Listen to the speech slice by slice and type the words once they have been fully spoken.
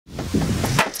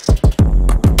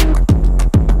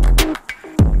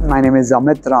My name is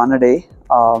Amit Ranade.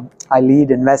 I lead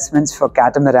investments for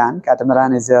Catamaran.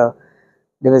 Catamaran is a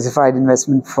diversified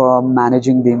investment firm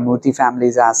managing the Murthy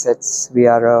family's assets. We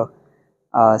are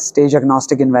a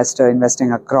stage-agnostic investor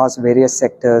investing across various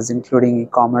sectors, including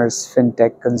e-commerce,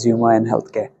 fintech, consumer, and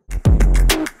healthcare.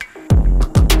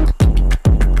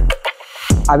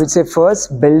 I would say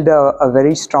first, build a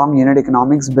very strong unit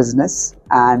economics business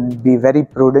and be very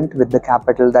prudent with the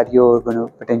capital that you're going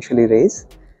to potentially raise.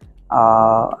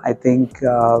 I think,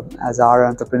 as our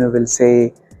entrepreneur will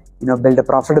say, build a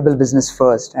profitable business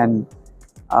first and,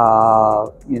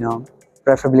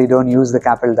 preferably don't use the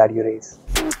capital that you raise.